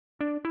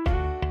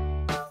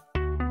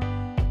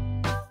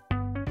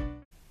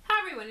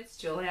everyone, it's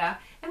Julia,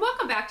 and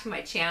welcome back to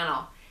my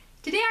channel.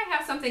 Today I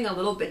have something a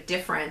little bit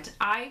different.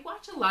 I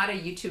watch a lot of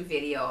YouTube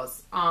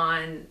videos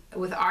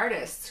with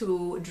artists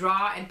who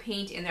draw and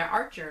paint in their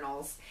art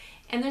journals.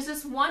 And there's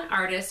this one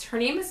artist, her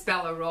name is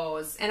Bella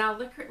Rose, and I'll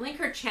link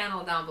her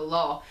channel down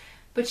below.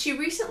 But she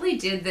recently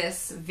did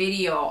this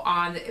video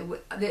and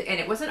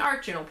it was an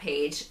art journal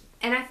page.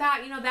 And I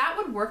thought, you know, that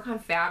would work on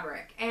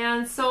fabric.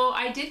 And so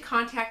I did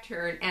contact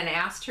her and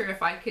asked her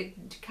if I could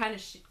kind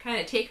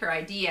of take her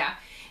idea.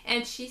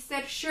 And she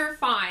said, sure,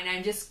 fine.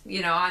 I'm just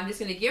going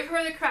to give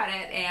her the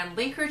credit and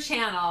link her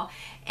channel.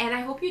 And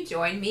I hope you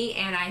join me,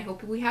 and I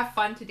hope we have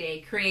fun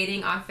today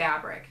creating on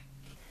fabric.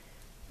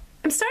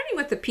 I'm starting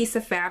with a piece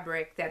of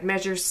fabric that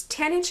measures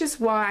 10 inches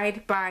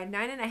wide by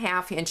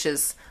 9.5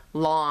 inches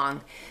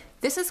long.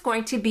 This is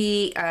going to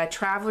be a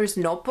traveler's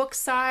notebook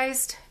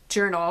sized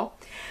journal.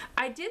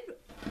 I did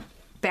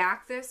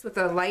back this with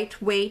a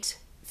lightweight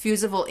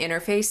fusible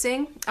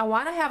interfacing. I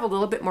want to have a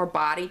little bit more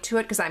body to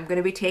it because I'm going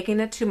to be taking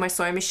it to my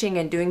sewing machine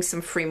and doing some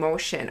free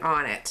motion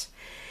on it.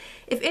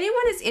 If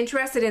anyone is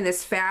interested in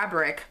this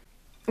fabric,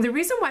 the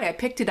reason why I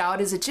picked it out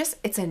is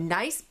it's a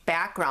nice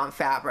background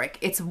fabric.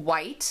 It's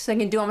white, so I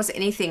can do almost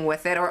anything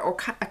with it, or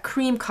a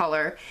cream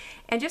color,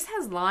 and just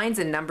has lines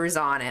and numbers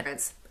on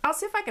it. I'll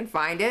see if I can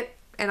find it,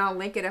 and I'll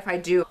link it if I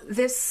do.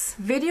 This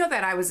video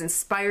that I was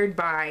inspired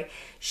by,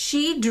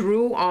 she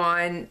drew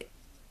on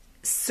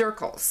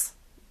circles.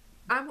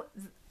 I'm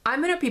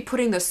going to be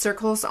putting the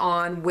circles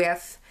on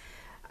with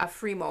a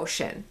free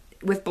motion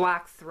with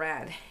black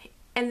thread.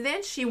 And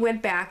then she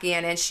went back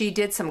in and she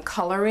did some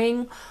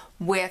coloring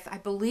with, I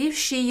believe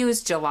she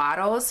used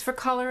gelatos for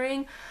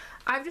coloring.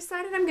 I've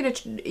decided I'm going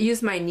to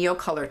use my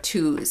Neocolor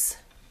 2s.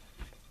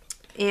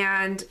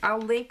 And I'll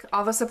link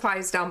all the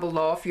supplies down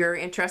below if you're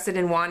interested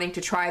in wanting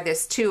to try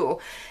this too.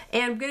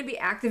 And I'm going to be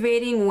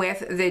activating with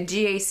the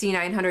GAC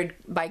 900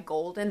 by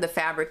Golden, the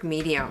fabric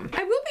medium.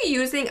 I will be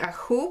using a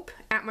hoop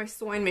at my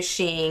sewing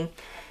machine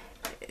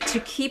to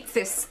keep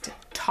this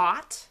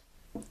taut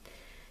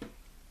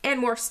and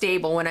more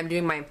stable when I'm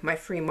doing my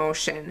free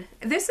motion.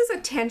 This is a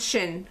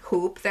tension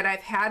hoop that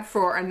I've had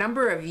for a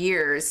number of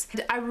years.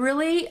 I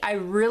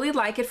really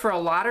like it for a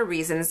lot of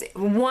reasons.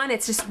 One,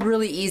 it's just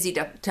really easy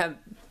to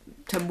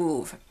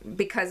move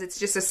because it's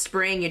just a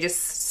spring. You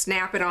just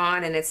snap it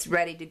on and it's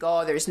ready to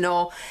go. There's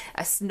no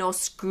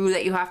screw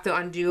that you have to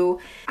undo.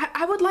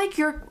 I would like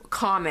your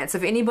comments.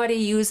 If anybody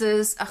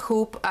uses a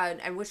hoop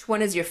and which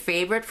one is your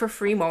favorite for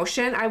free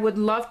motion, I would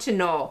love to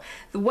know.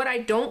 What I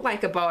don't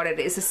like about it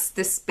is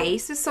the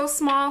space is so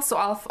small, so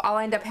I'll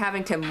end up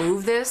having to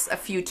move this a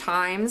few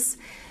times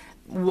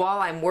while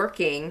I'm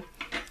working,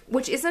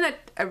 which isn't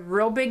a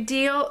real big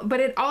deal,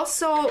 but it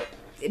also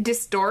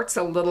distorts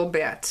a little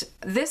bit.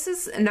 This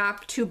is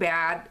not too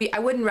bad. I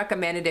wouldn't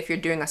recommend it if you're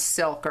doing a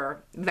silk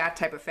or that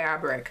type of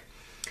fabric.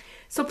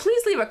 So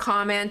please leave a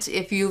comment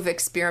if you've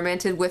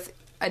experimented with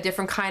a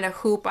different kind of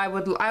hoop. I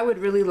would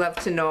really love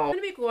to know. I'm going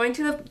to be going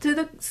to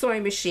the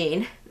sewing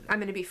machine. I'm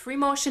going to be free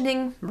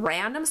motioning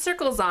random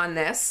circles on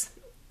this,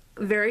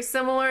 very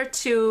similar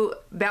to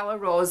Bella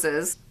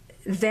Rose's.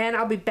 Then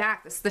I'll be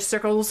back. The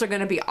circles are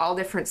going to be all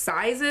different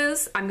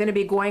sizes. I'm going to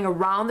be going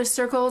around the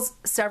circles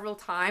several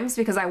times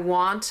because I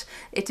want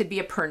it to be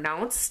a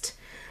pronounced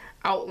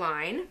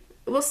outline.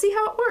 We'll see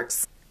how it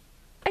works.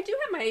 I do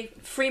have my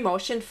free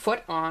motion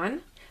foot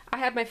on. I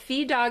have my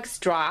feed dogs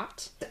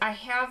dropped. I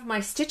have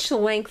my stitch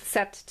length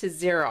set to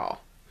 0.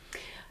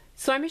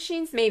 Sewing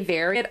machines may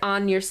vary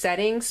on your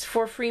settings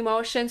for free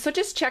motion, so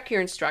just check your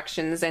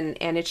instructions and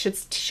it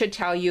should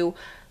tell you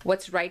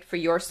what's right for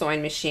your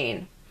sewing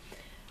machine.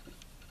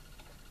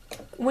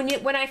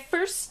 When I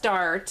first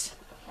start,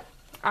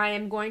 I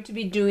am going to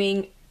be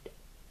doing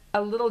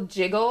a little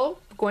jiggle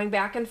going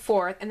back and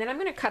forth, and then I'm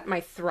going to cut my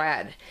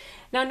thread.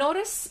 Now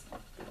notice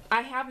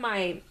I have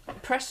my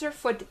presser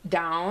foot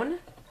down,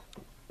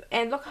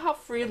 and look how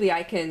freely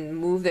I can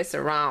move this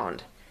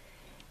around.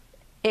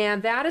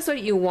 And that is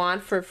what you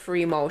want for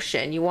free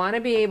motion. You want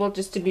to be able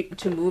just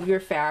to move your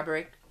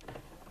fabric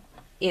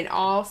in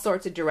all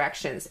sorts of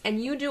directions, and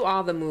you do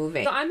all the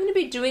moving. So I'm going to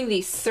be doing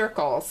these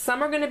circles.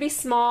 Some are going to be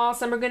small,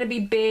 some are going to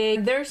be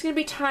big. There's going to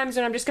be times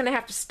when I'm just going to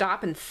have to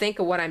stop and think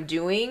of what I'm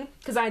doing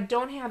because I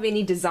don't have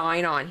any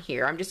design on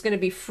here. I'm just going to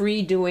be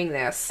free doing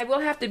this. I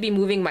will have to be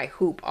moving my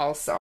hoop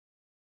also.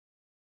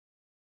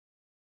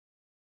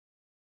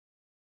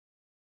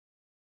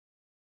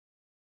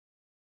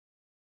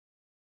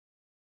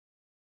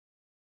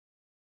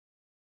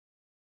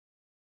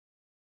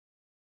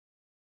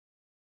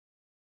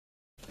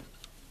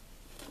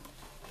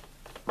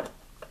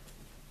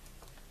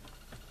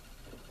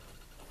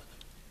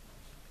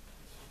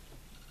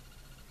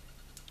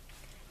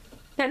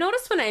 Now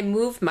notice when I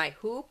moved my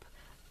hoop,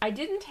 I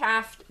didn't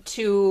have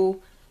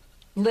to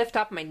lift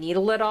up my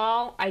needle at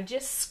all. I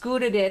just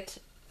scooted it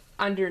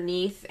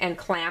underneath and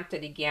clamped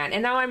it again,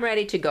 and now I'm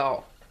ready to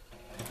go.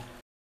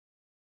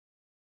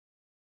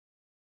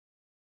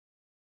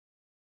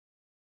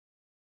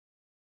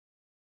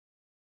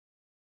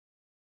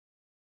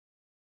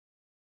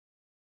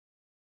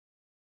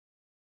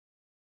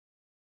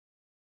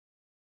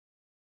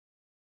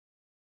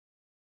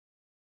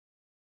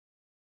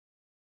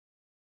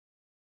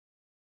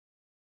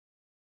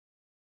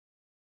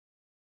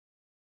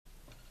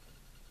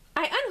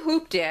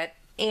 unhooped it,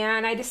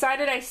 and I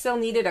decided I still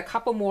needed a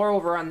couple more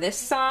over on this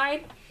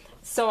side.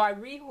 So I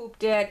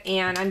rehooped it,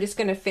 and I'm just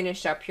going to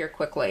finish up here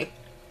quickly.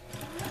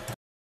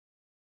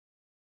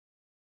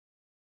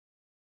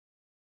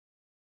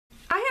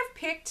 I have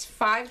picked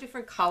 5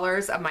 different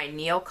colors of my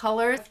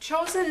Neocolor. I've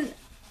chosen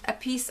a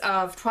piece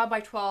of 12 by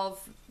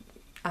 12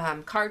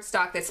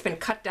 cardstock that's been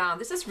cut down.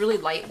 This is really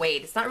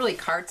lightweight. It's not really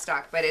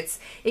cardstock, but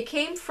it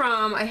came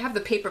from, I have the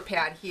paper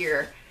pad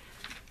here.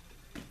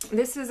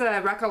 This is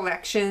a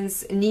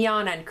Recollections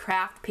Neon and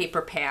Craft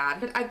paper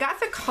pad. I got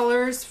the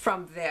colors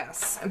from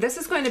this. This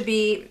is going to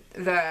be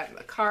the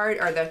card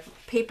or the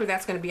paper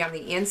that's going to be on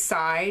the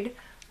inside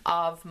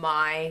of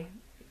my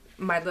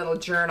little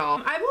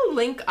journal. I will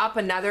link up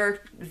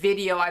another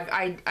video.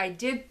 I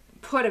did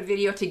put a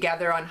video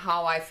together on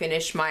how I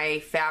finish my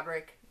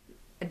fabric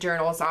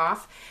journals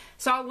off.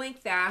 So I'll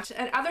link that.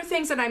 And other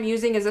things that I'm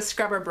using is a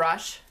scrubber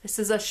brush. This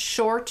is a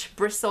short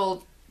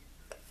bristled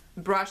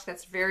brush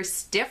that's very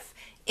stiff,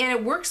 and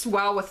it works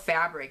well with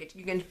fabric.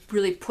 You can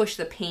really push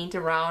the paint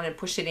around and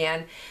push it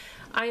in.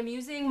 I'm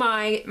using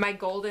my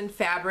golden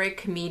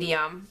fabric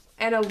medium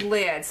and a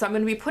lid. So I'm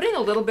going to be putting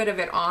a little bit of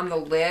it on the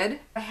lid.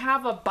 I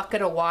have a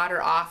bucket of water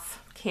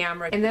off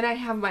camera, and then I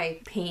have my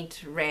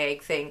paint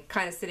rag thing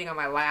kind of sitting on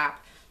my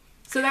lap.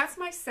 So that's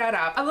my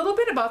setup. A little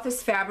bit about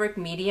this fabric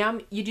medium.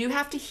 You do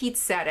have to heat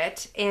set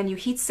it, and you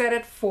heat set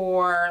it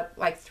for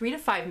like 3 to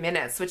 5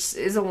 minutes, which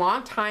is a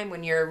long time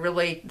when you're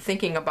really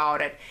thinking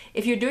about it.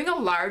 If you're doing a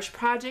large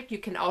project, you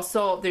can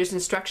also, there's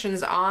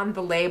instructions on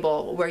the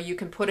label where you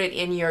can put it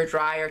in your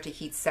dryer to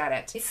heat set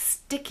it. It's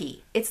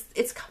sticky. It's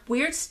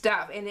weird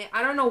stuff, and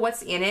I don't know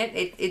what's in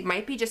it. It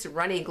might be just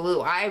runny glue.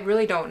 I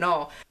really don't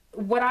know.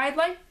 What I'd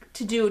like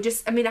to do,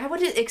 I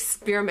would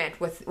experiment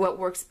with what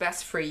works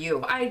best for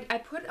you.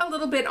 I put a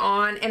little bit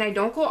on, and I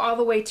don't go all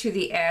the way to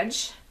the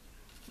edge.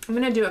 I'm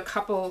going to do a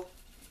couple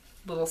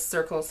little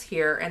circles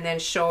here and then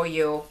show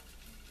you.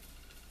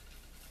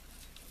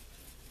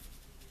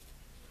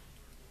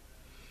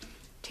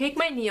 Take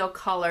my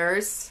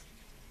Neocolors,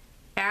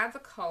 add the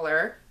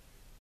color.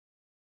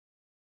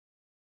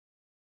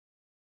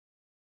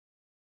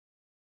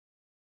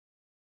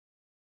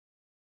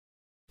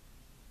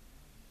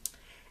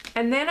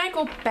 And then I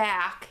go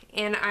back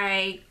and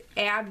I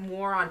add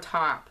more on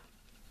top.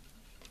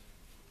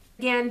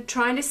 Again,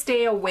 trying to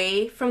stay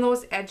away from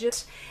those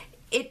edges.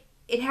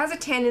 It has a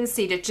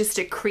tendency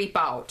to creep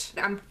out.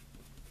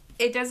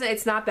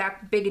 It's not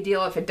that big a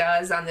deal if it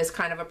does on this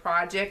kind of a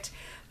project,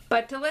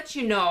 but to let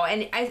you know,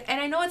 and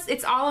I know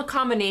it's all a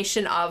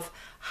combination of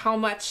how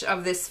much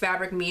of this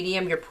fabric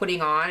medium you're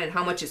putting on and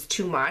how much is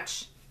too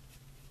much.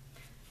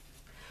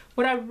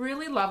 What I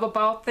really love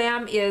about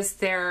them is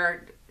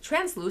they're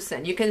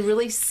translucent. You can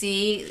really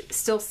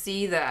still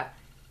see the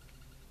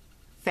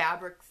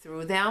fabric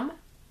through them.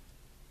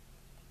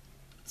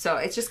 So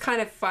it's just kind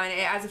of fun. It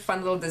adds a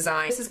fun little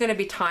design. This is going to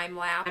be time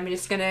lapse. I'm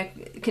just going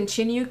to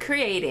continue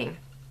creating.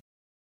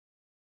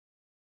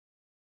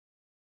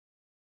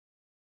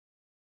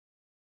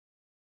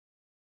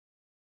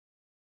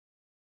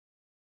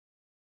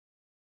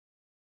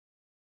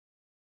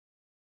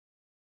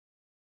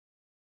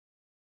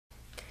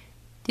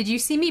 Did you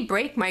see me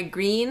break my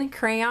green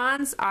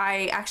crayons?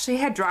 I actually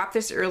had dropped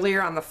this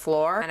earlier on the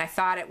floor, and I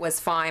thought it was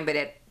fine, but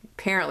it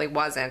apparently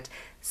wasn't.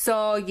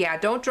 So yeah,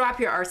 don't drop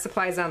your art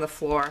supplies on the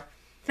floor.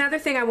 Another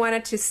thing I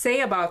wanted to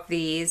say about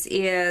these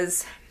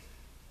is,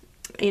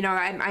 you know,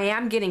 I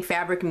am getting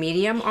fabric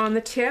medium on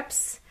the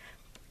tips,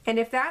 and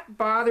if that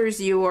bothers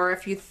you, or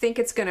if you think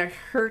it's going to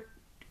hurt,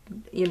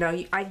 you know,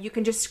 you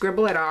can just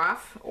scribble it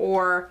off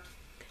or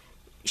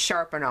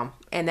sharpen them,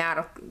 and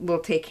that will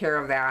take care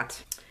of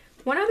that.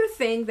 One other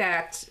thing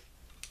that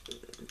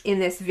in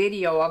this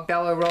video of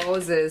Bella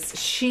Rose's,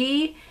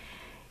 she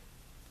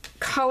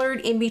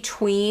colored in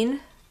between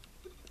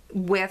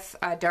with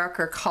a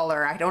darker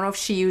color. I don't know if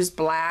she used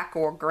black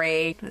or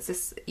gray. It's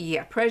this,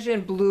 yeah,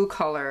 Prussian blue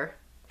color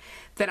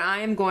that I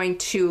am going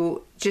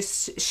to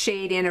just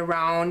shade in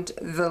around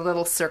the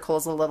little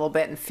circles a little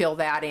bit and fill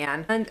that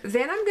in. And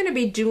then I'm going to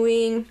be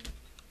doing,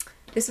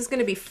 this is going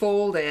to be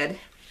folded.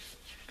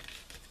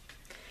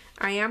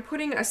 I am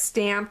putting a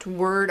stamped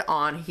word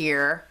on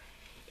here,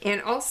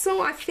 and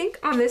also I think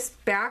on this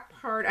back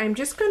part I'm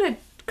just going to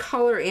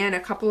color in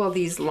a couple of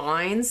these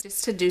lines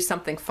just to do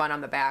something fun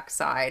on the back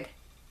side.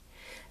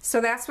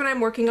 So that's what I'm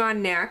working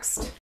on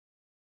next.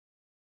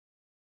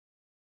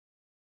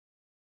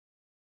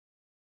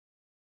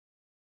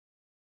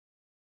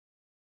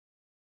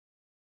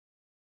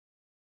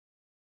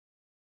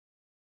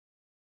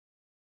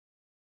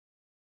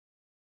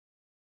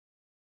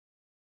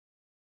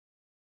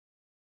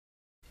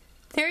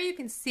 There you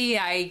can see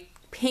I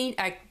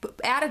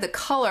added the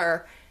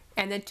color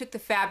and then took the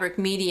fabric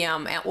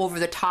medium over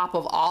the top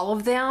of all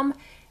of them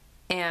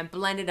and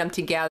blended them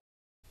together.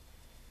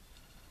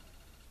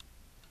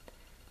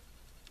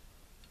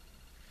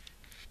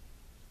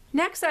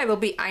 Next I will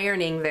be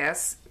ironing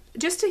this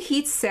just to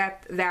heat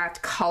set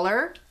that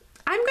color.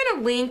 I'm going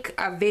to link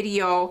a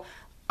video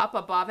up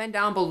above and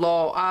down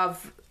below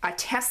of a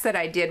test that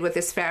I did with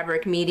this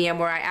fabric medium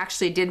where I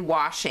actually did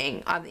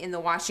washing in the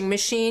washing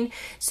machine.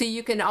 So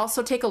you can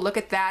also take a look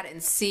at that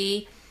and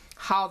see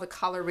how the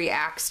color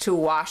reacts to a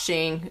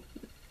washing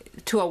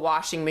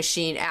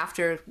machine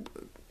after,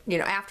 you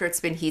know, after it's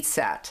been heat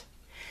set.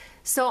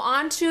 So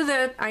onto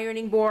the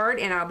ironing board,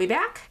 and I'll be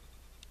back.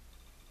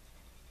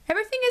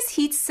 Everything is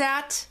heat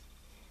set.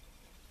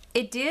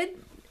 It did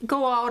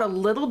go out a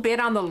little bit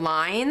on the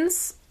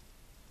lines,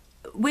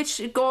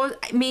 which goes,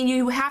 I mean,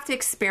 you have to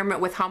experiment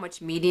with how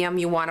much medium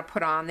you want to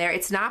put on there.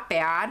 It's not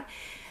bad.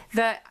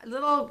 The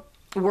little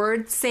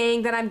word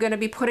saying that I'm going to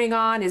be putting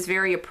on is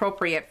very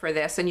appropriate for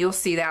this, and you'll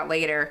see that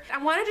later. I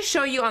wanted to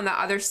show you on the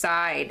other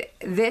side.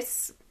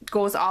 This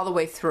goes all the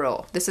way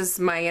through. This is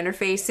my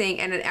interfacing,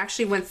 and it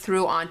actually went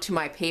through onto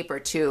my paper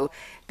too.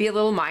 Be a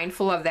little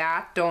mindful of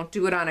that. Don't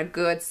do it on a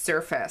good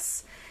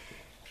surface.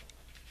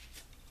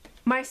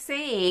 My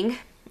saying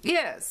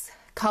is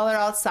color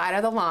outside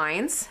of the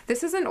lines.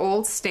 This is an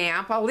old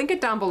stamp. I'll link it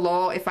down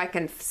below if I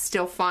can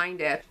still find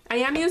it. I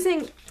am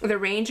using the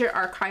Ranger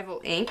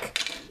Archival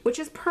ink, which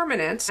is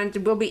permanent, and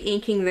we'll be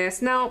inking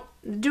this. Now,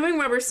 doing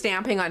rubber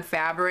stamping on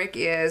fabric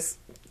is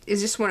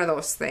just one of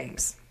those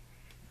things.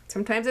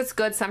 Sometimes it's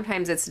good,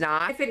 sometimes it's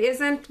not. If it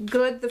isn't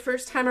good the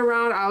first time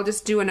around, I'll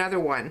just do another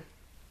one.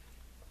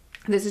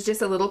 This is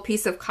just a little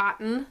piece of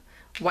cotton,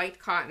 white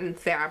cotton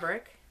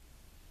fabric.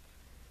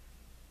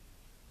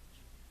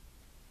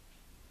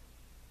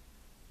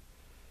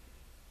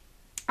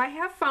 I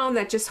have found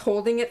that just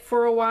holding it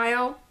for a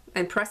while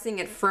and pressing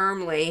it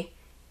firmly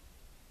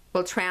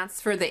will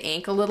transfer the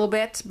ink a little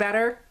bit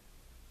better.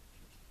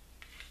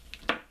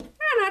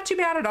 Not too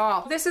bad at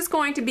all. This is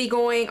going to be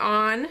going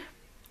on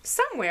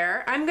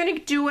somewhere. I'm going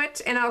to do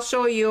it and I'll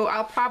show you.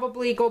 I'll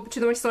probably go to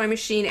the sewing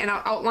machine and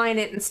I'll outline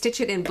it and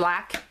stitch it in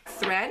black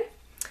thread.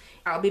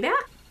 I'll be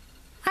back.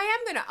 I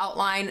am going to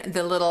outline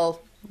the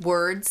little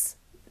words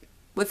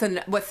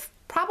with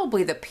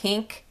probably the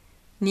pink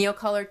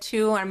Neocolor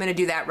too. I'm going to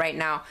do that right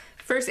now.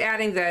 First,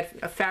 adding the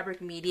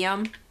fabric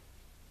medium.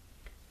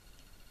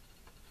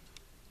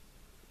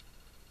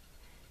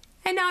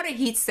 And now to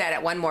heat set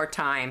it one more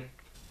time.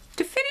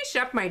 To finish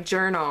up my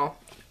journal,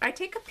 I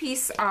take a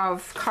piece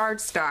of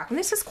cardstock, and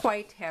this is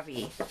quite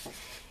heavy,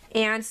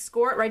 and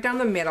score it right down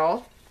the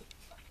middle.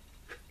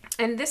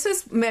 And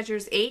this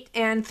measures 8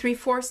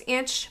 3/4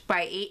 inch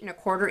by 8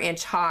 1/4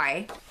 inch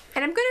high.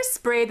 And I'm going to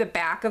spray the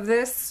back of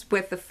this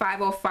with the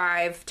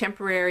 505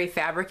 temporary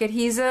fabric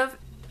adhesive.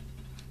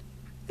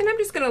 And I'm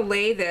just going to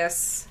lay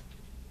this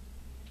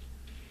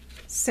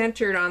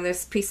centered on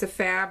this piece of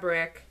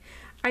fabric.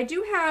 I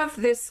do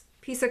have this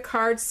piece of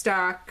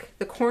cardstock.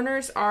 The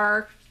corners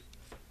are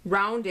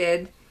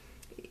rounded,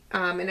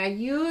 and I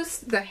use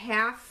the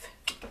 1/2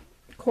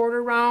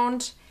 quarter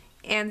round,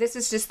 and this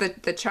is just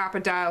the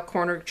chop-a-dial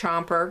corner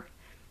chomper,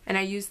 and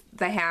I use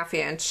the 1/2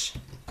 inch.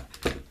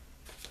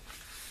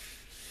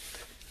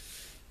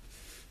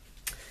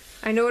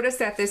 I notice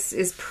that this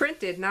is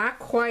printed not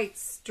quite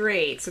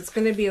straight, so it's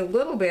going to be a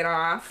little bit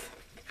off.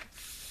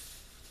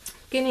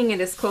 Getting it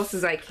as close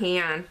as I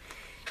can.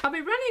 I'll be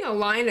running a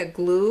line of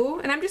glue,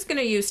 and I'm just going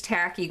to use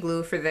tacky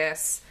glue for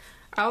this,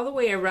 all the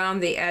way around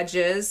the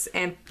edges,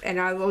 and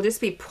I will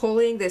just be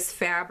pulling this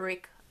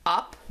fabric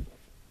up.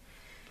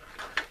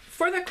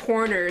 For the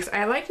corners,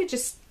 I like to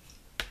just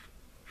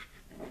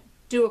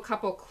do a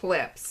couple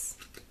clips.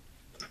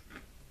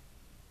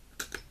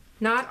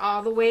 Not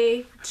all the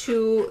way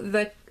to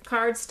the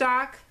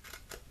cardstock,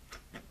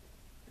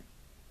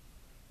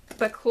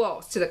 but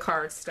close to the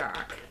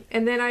cardstock.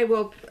 And then I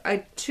will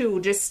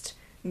too just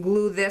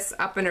glue this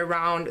up and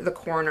around the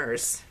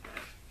corners.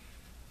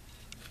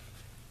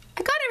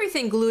 I got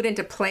everything glued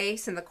into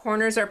place and the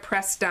corners are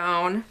pressed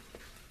down.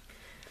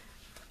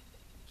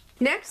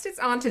 Next, it's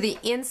onto the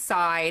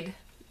inside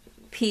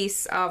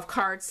piece of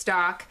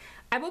cardstock.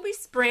 I will be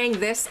spraying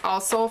this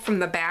also from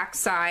the back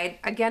side,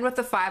 again with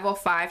the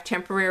 505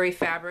 temporary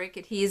fabric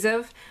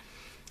adhesive,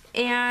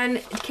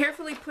 and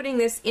carefully putting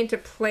this into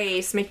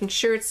place, making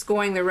sure it's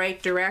going the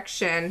right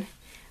direction,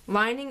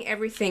 lining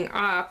everything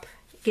up,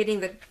 getting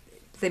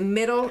the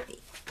middle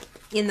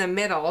in the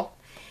middle,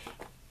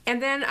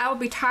 and then I'll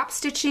be top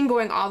stitching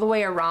going all the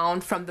way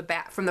around from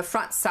the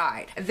front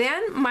side.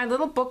 Then my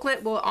little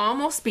booklet will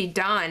almost be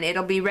done.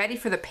 It'll be ready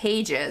for the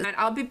pages, and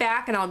I'll be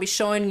back and I'll be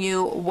showing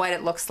you what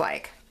it looks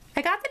like.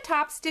 I got the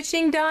top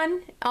stitching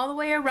done all the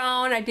way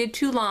around. I did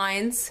 2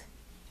 lines.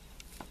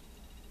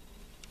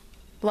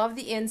 Love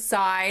the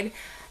inside.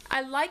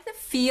 I like the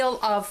feel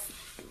of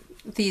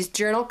these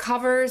journal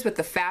covers with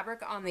the fabric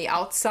on the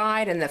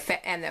outside and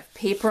the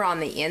paper on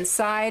the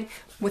inside,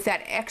 with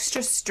that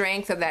extra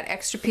strength of that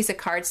extra piece of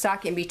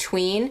cardstock in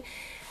between.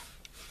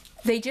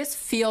 They just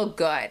feel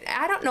good.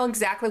 I don't know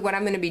exactly what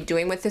I'm going to be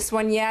doing with this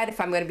one yet, if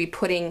I'm going to be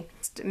putting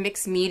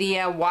mixed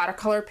media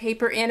watercolor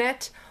paper in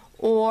it,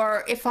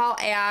 or if I'll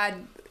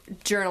add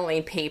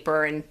journaling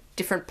paper and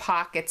different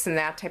pockets and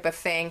that type of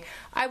thing.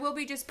 I will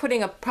be just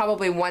putting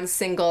probably one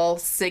single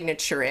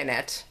signature in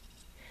it.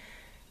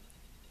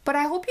 But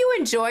I hope you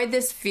enjoyed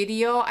this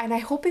video, and I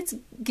hope it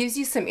gives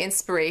you some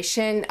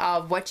inspiration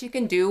of what you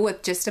can do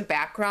with just a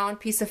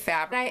background piece of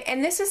fabric.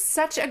 And this is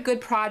such a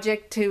good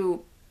project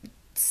to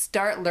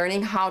start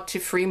learning how to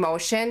free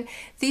motion.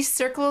 These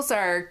circles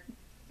are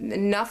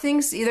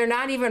they're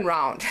not even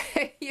round.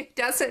 It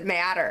doesn't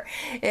matter.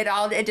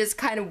 It just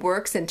kind of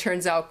works and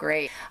turns out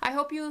great. I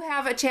hope you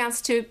have a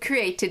chance to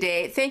create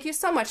today. Thank you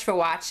so much for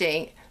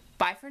watching.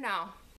 Bye for now.